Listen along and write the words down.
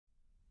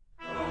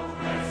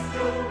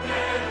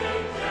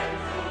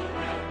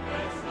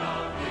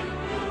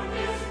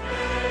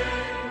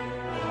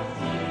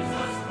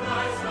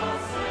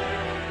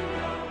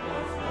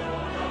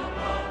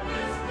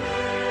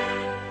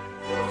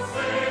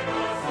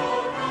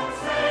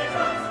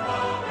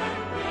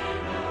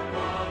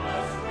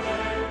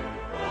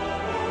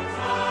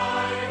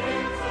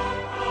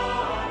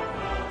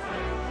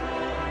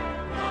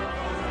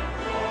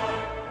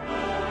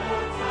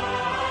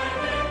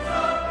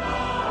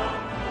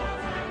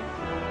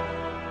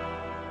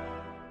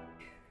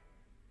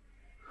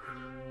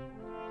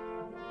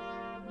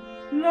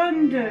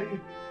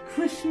London,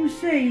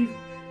 Christmas Eve.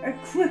 A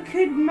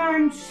crooked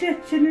man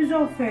sits in his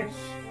office.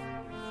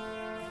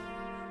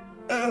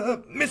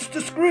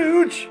 Mr.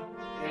 Scrooge?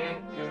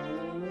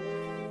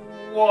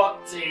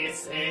 What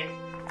is it?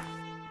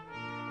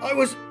 I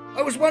was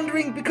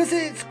wondering, because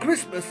it's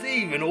Christmas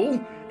Eve and all,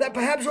 that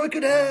perhaps I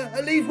could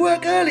leave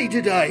work early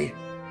today.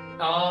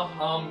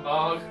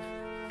 Humbug.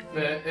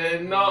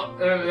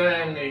 Not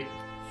early.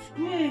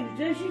 Scrooge,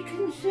 as you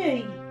can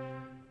see,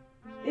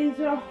 is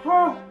a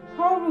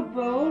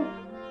horrible,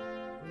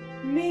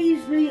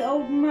 measly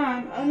old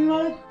man,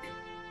 unlike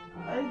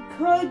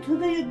kind to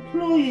the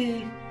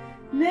employees,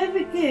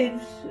 never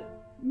gives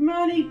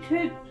money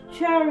to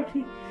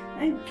charity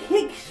and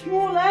kicks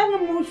small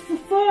animals for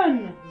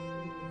fun.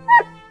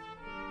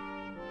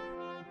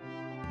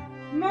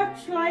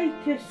 Much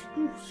later,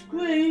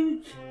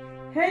 Scrooge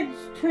heads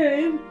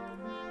to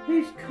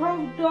his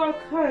cold dark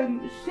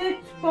home,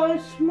 sits by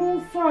a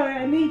small fire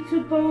and eats a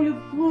bowl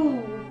of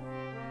gruel.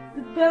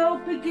 The bell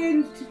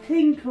begins to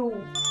tinkle,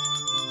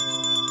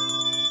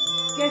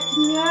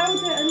 getting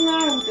louder and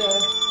louder,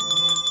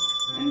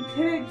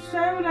 until it's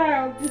so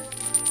loud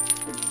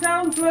it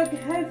sounds like a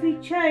heavy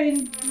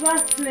chain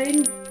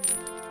rattling.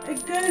 A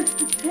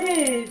ghost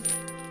appears,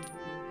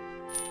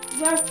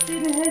 wrapped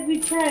in a heavy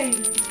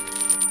chain.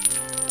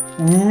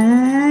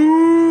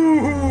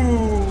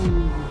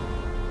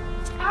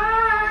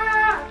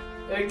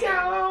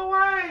 Go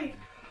away!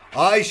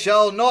 I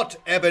shall not,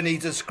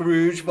 Ebenezer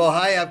Scrooge, for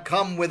I have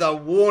come with a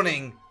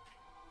warning.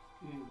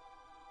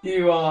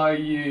 Who are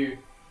you?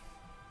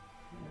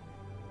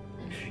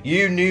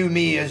 You knew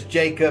me as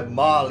Jacob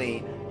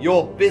Marley,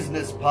 your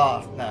business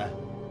partner.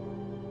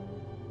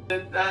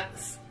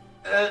 That's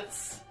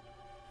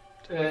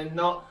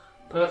not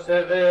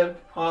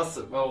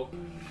possible.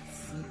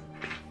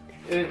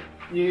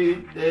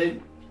 You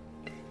did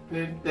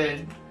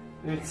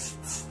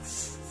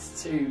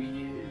it's 2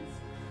 years.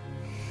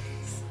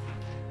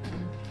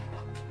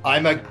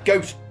 I'm a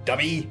ghost,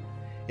 dummy.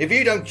 If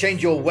you don't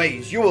change your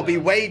ways, you will be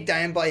weighed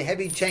down by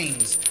heavy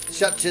chains,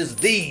 such as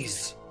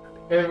these.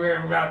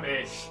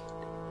 Rubbish.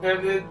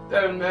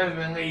 Don't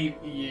ever leave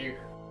you.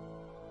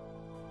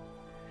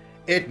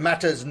 It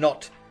matters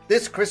not.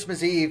 This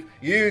Christmas Eve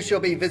you shall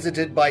be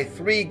visited by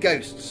 3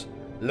 ghosts.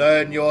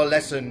 Learn your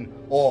lesson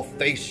or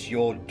face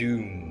your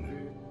doom.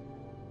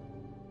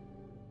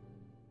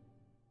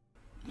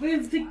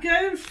 With the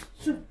ghost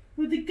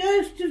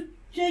of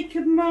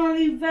Jacob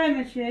Marley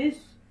vanishes,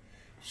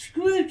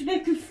 Scrooge,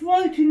 little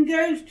frightened,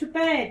 goes to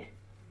bed.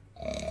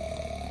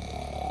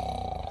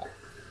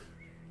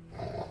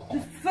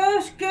 The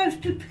first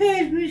ghost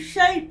appears in the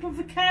shape of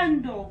a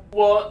candle.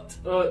 What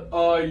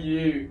are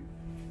you?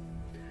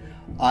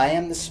 I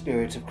am the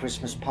spirit of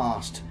Christmas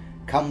past.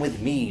 Come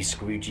with me,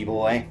 Scroogey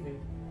boy.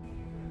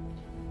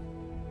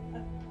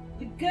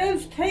 The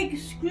ghost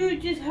takes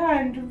Scrooge's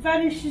hand and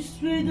vanishes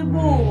through the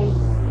wall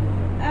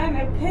and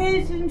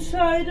appears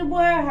inside a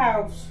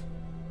warehouse.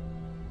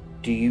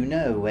 Do you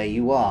know where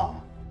you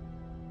are?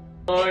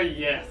 Oh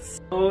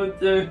yes. Oh,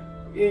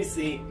 you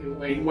see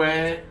where you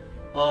work.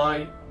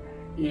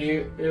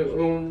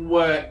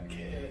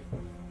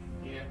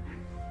 Yeah.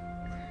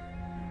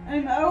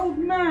 An old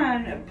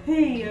man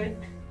appeared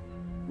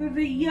with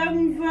a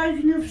young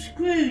version of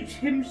Scrooge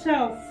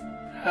himself.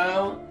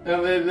 How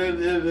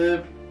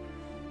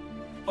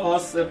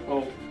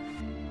possible?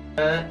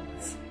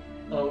 That's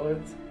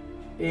old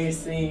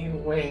easy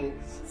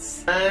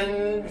wings.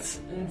 And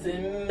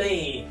to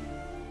me.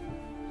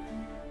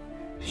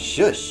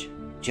 Shush,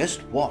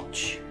 just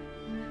watch.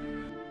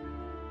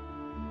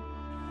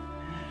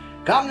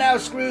 Come now,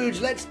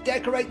 Scrooge, let's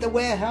decorate the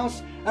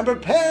warehouse and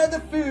prepare the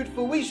food,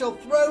 for we shall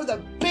throw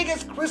the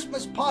biggest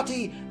Christmas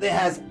party there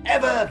has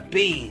ever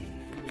been.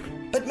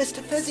 But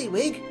Mr.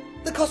 Fezziwig,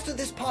 the cost of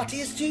this party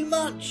is too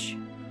much.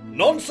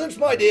 Nonsense,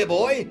 my dear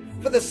boy.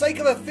 For the sake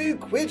of a few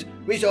quid,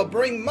 we shall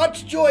bring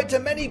much joy to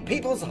many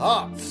people's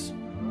hearts.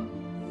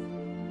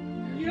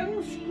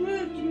 Young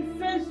Scrooge and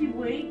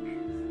Fezziwig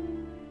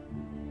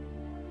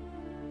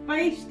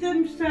based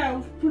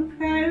themselves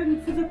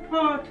preparing for the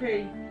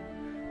party.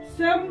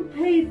 Some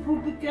people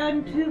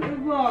began to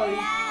arrive,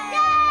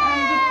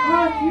 and the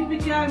party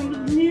began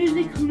with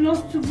music and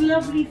lots of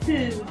lovely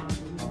food.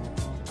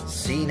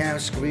 See now,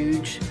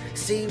 Scrooge,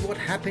 see what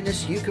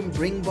happiness you can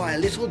bring by a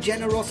little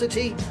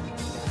generosity.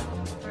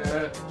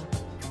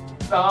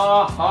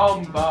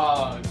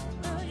 Humbug.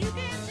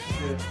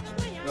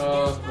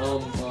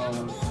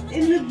 Humbug.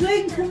 In the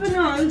blink of an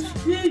eye,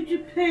 Scrooge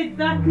appeared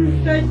back in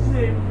his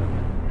bedroom,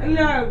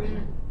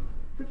 alone.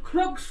 The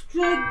clock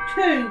struck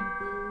 2,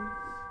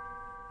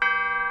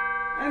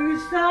 and the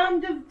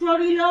sound of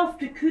jolly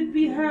laughter could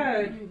be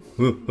heard.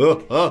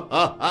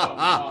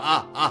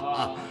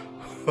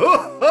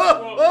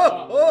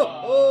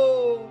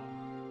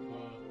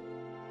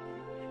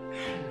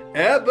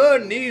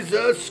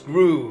 Ebenezer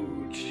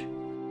Scrooge.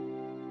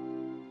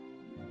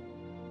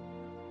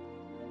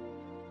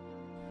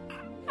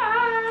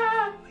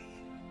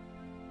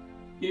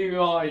 Who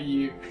are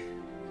you?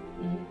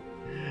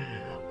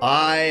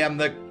 I am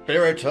the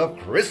spirit of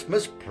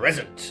Christmas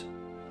present.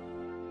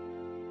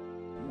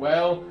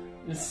 well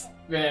the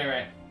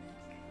spirit.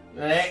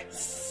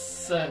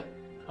 Let's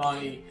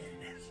honey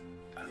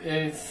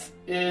is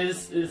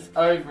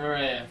over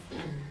here.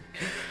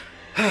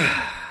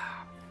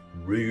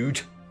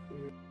 Rude.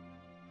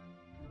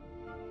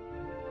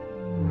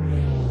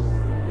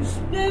 The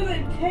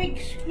spirit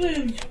takes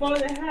Scrooge by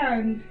the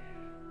hand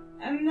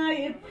and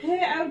they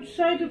appear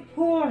outside the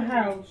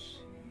poorhouse,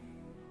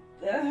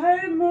 the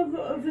home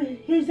of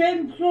his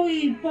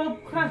employee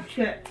Bob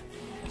Cratchit.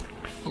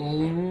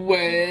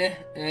 Where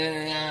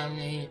am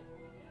I?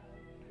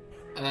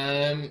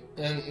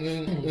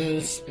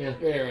 The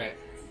spirit.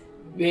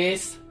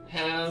 This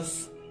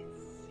house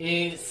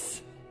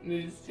is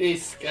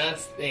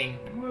disgusting.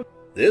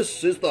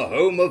 This is the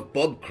home of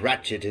Bob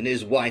Cratchit and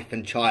his wife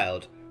and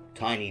child,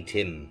 Tiny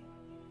Tim.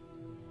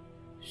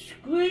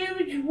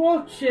 Scrooge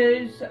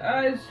watches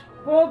as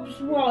Bob's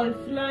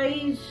wife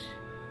lays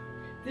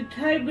the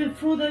table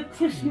for their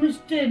Christmas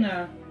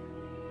dinner.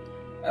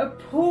 A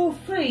poor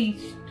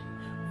feast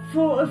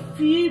for a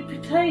few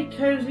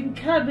potatoes and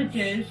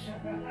cabbages.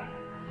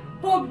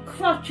 Bob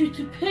Cratchit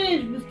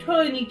appears with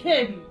Tiny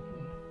Tim.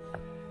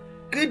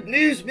 Good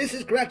news,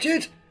 Mrs.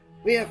 Cratchit.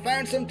 We have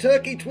found some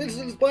turkey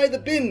twizzlers by the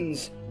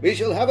bins. We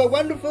shall have a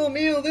wonderful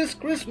meal this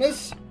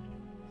Christmas.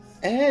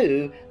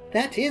 Oh,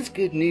 that is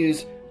good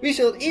news. We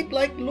shall eat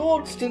like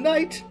lords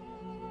tonight.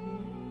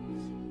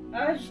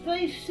 As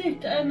they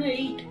sit and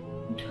eat,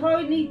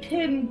 Tiny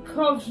Tim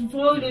coughs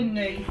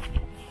violently.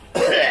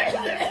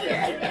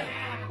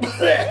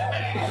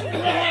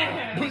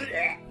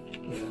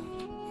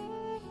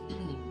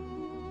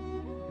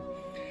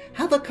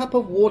 Have a cup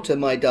of water,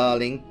 my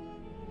darling.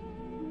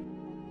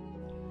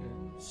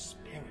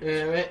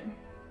 Spirit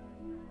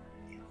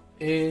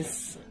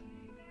is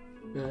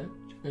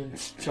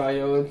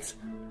child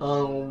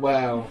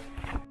unwell.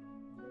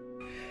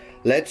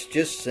 Let's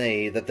just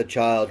say that the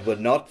child will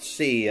not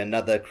see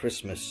another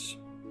Christmas.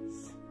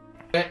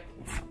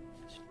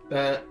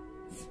 That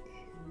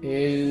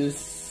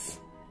is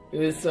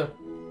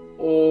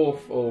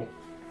awful.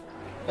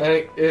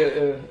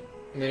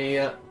 Me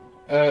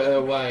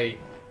away.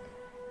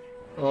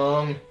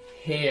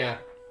 Here.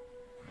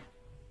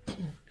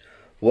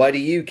 Why do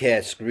you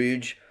care,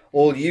 Scrooge?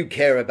 All you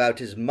care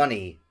about is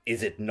money,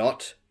 is it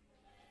not?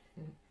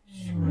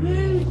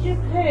 Scrooge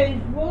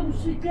appears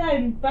once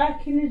again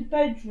back in his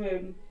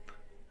bedroom.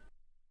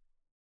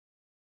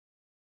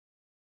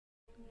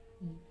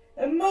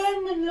 A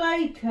moment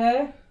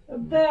later, a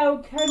bell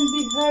can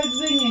be heard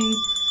ringing,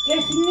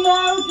 getting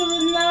louder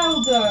and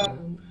louder.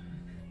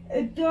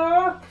 A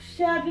dark,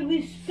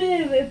 shadowy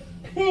spirit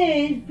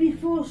appears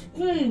before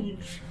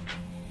Scrooge.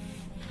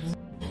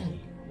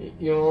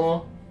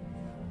 You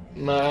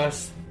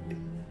must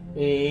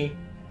be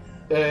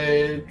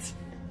a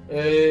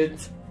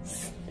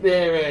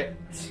spirit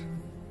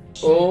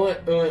or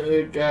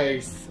the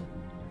ghost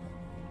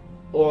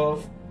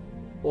of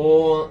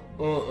or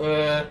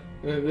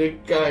the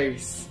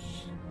ghost.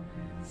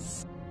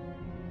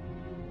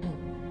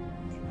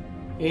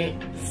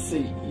 It's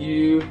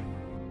you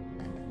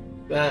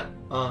that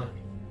I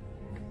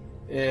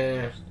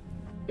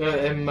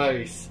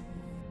most.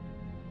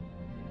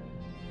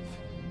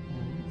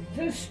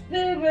 The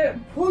spirit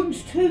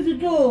points to the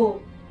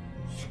door.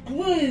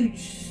 Scrooge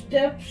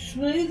steps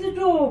through the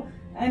door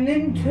and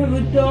into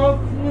a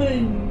dark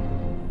room.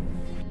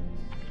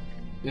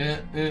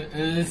 The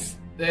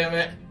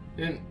spirit,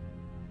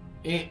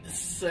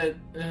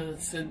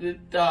 it's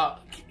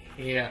dark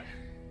here.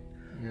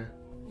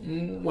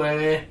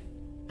 Where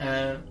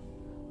am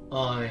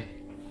I?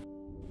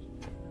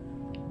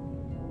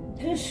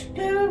 The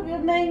spirit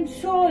remained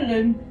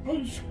silent,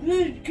 but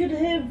Scrooge could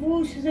hear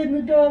voices in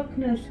the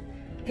darkness,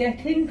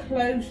 getting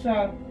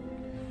closer.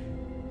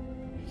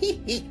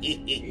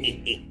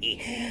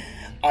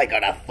 I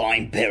got a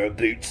fine pair of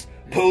boots.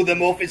 Pulled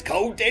them off his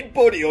cold dead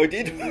body, I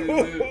did.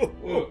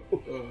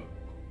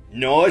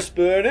 Nice,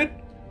 Bernard.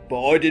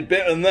 But I did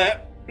better than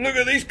that. Look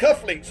at these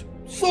cufflinks.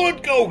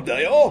 Solid gold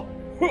they are.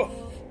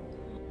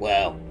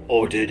 Well,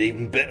 I did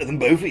even better than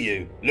both of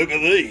you. Look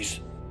at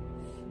these.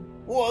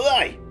 What are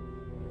they?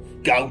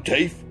 Gold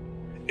teeth.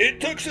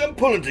 It took some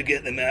pulling to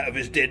get them out of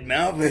his dead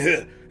mouth.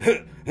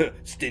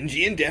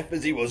 Stingy and deaf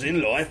as he was in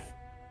life.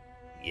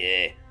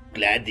 Yeah,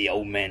 glad the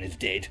old man is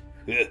dead.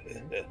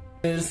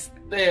 The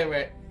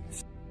spirit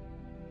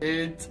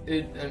is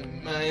a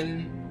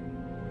man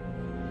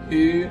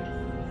who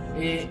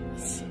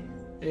is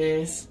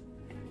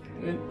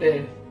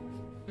the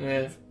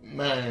deaf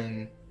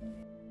man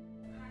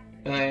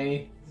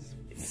I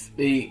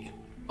speak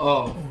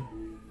of.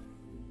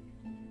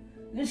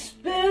 The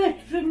spirit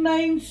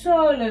remained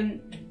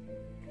silent.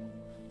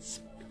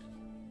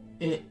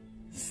 Spirit,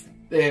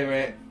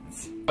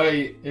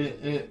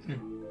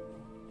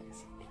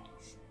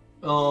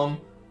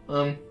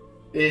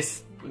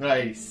 this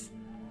place.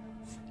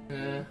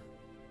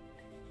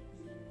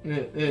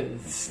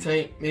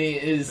 Take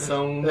me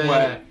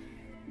somewhere.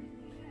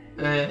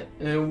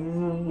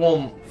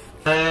 Warmth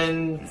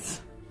and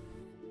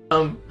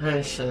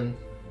compassion.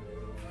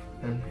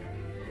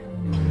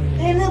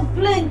 In a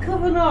blink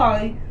of an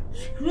eye,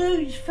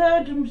 Scrooge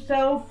found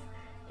himself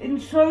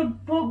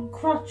inside Bob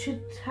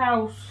Cratchit's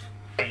house.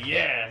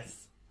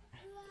 Yes.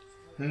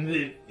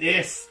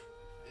 This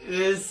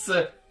is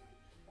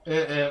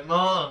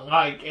more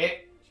like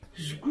it.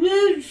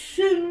 Scrooge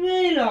soon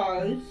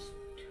realised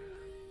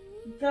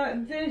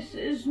that this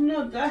is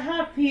not the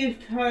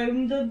happiest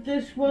home that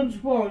this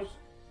once was.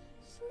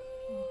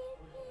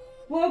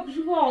 Bob's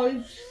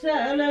wife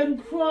sat alone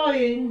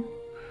crying.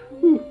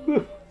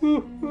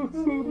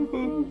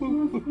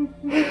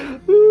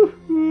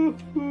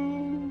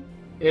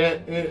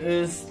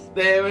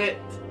 Spirit,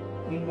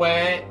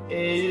 where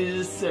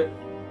is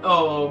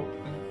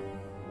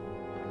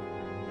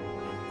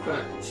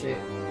Cratchit?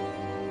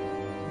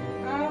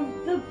 At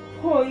the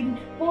point,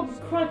 Bob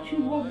Cratchit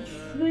walked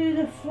through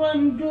the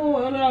front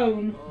door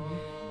alone.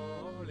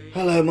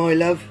 Hello, my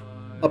love.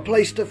 I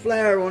placed a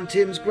flower on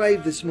Tim's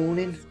grave this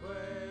morning.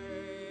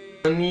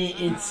 Honey,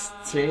 it's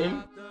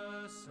Tim.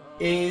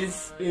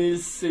 Is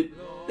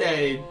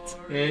dead?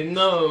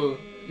 No.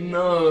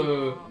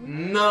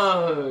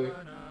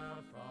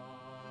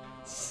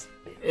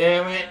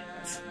 Spirit,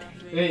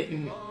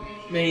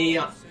 me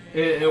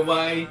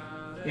away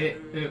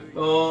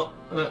for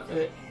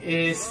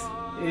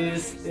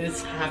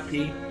is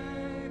happy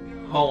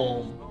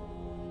home.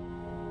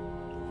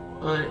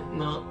 I'm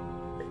not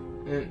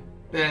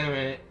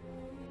there.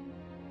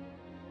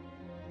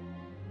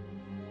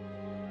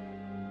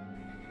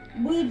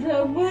 With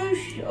a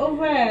whoosh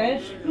of air,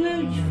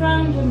 Scrooge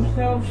found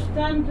himself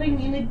standing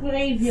in a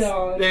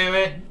graveyard.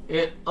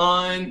 Spirit,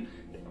 I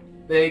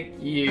beg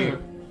you.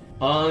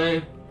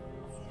 I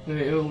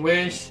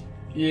wish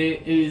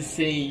you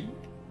see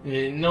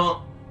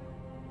not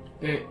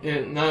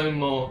no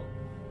more.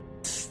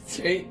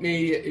 Take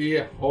me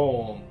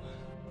home.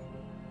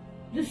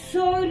 The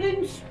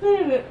silent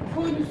spirit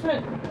points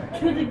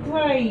to the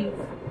grave.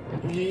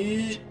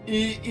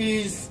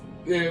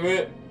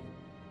 Spirit,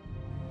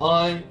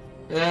 I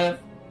have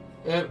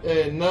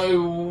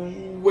no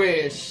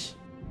wish.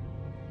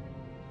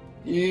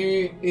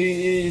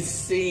 You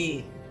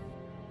see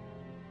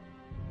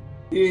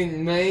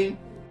in me.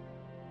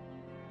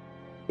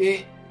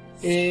 It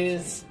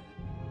is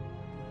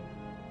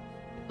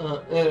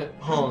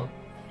upon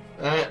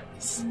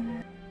that's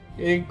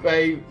a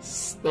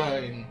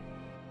gravestone.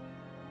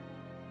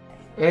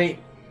 Take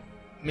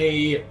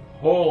me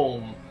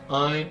home.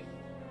 I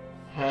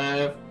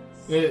have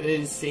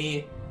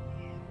seen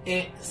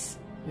it's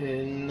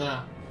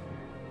enough.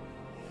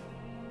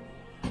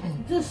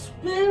 The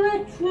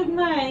spirit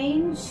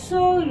remains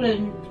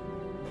silent,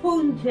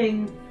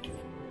 pointing.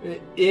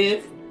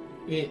 If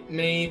it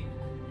may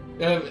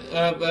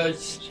have a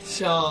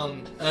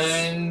chance,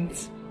 and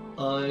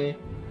I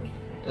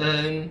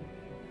and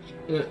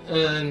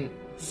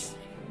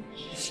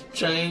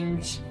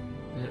change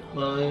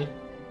my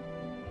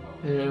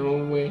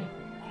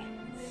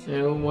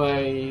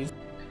ways.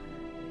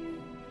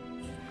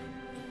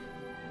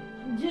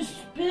 The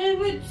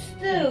spirit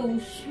still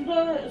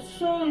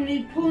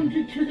slowly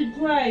pointed to the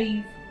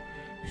grave.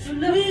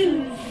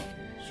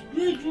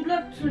 Scrooge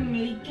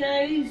reluctantly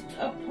gazed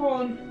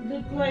upon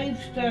the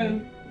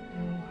gravestone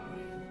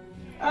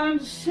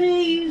and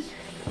sees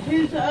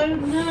his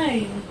own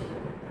name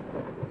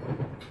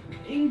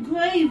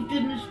engraved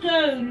in the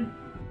stone.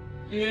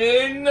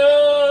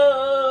 No!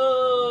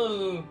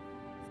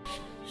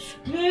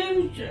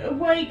 Scrooge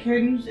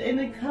awakens in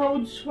a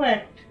cold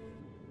sweat.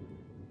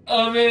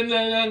 I'm in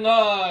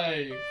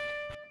alive.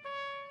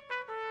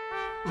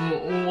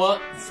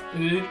 What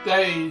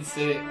day is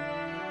it?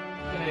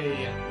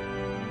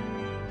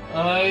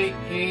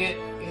 It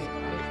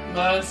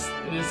must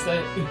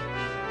say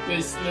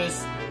Christmas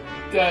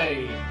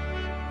Day.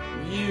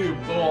 You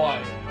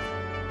boy.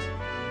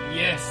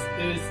 Yes,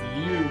 it's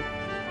you.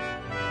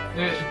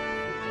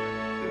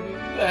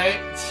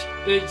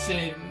 It's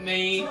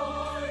me.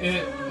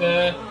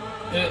 The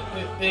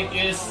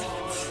biggest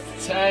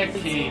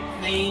turkey.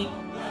 Me.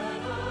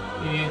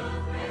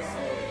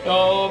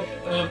 Bob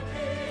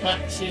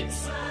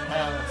Cratchit's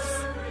house.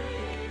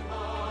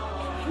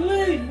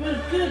 Scrooge was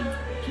good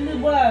to the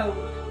world.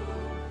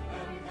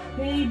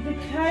 He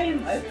became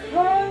a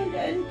kind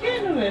and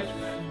generous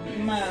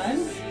man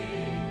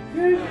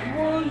who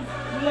was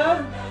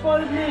loved by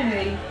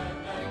many.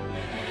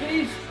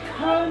 His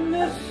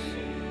kindness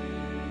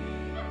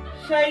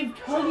saved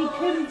Tiny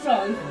Tim's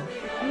life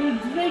and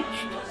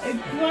enriched a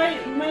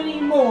great many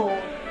more.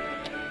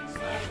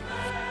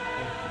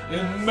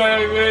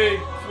 Merry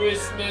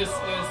Christmas,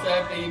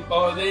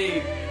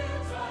 everybody.